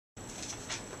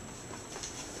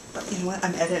You know what?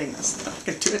 I'm editing this. I'm not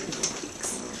going to do it in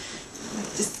weeks. I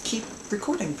just keep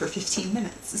recording for 15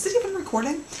 minutes. Is it even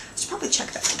recording? I should probably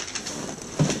check that.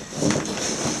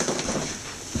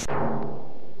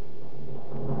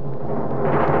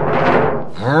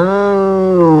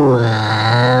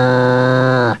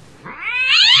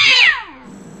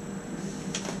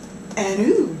 An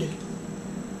ood.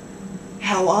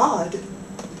 How odd.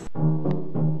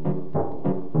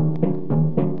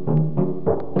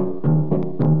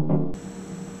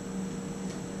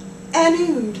 An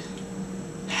ood.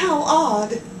 How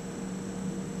odd.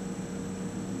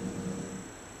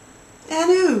 An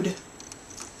ood.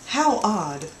 How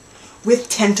odd. With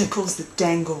tentacles that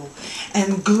dangle,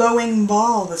 and glowing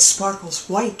ball that sparkles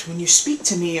white when you speak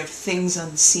to me of things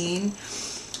unseen.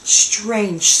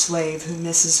 Strange slave who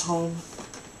misses home.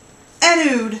 An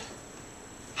ood.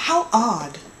 How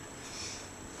odd.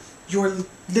 Your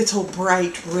little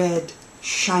bright red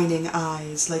shining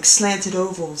eyes, like slanted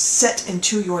ovals set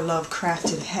into your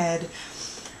love-crafted head.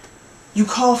 You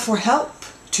call for help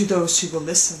to those who will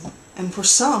listen, and for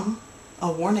some,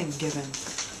 a warning given.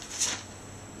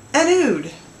 An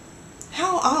ood.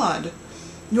 How odd.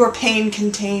 Your pain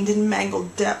contained in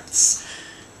mangled depths.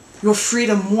 Your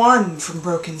freedom won from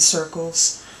broken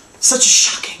circles. Such a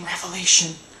shocking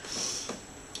revelation.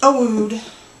 O ood,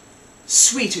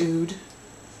 sweet ood,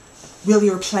 will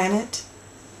your planet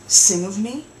sing of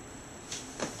me?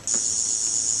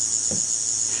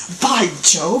 By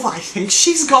Jove, I think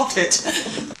she's got it.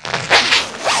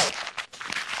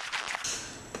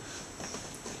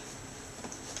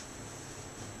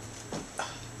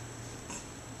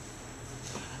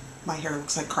 My hair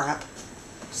looks like crap,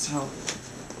 so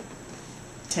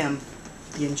Tim,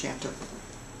 the enchanter,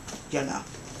 you know.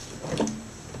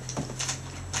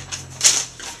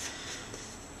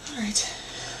 Alright,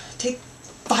 take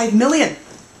 5 million.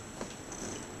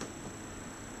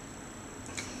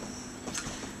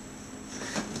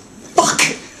 Fuck!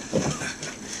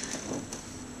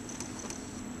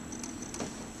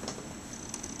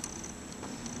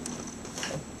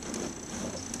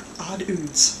 Odd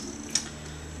odes.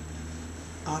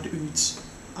 Odd odes.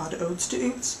 Odd odes to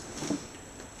odes.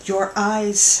 Your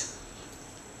eyes.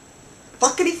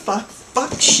 Fuckity fuck.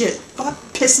 Fuck shit. Fuck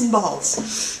piss and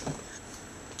balls.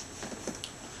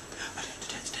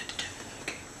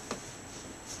 Okay.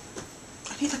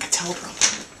 I need like a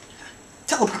teleprompter.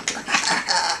 Teleprompter.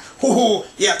 Oh,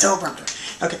 yeah, teleprompter.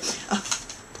 Okay.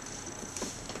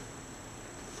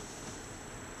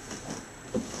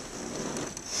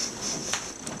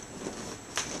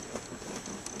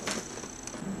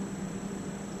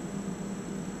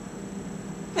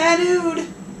 An ood.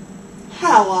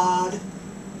 How odd.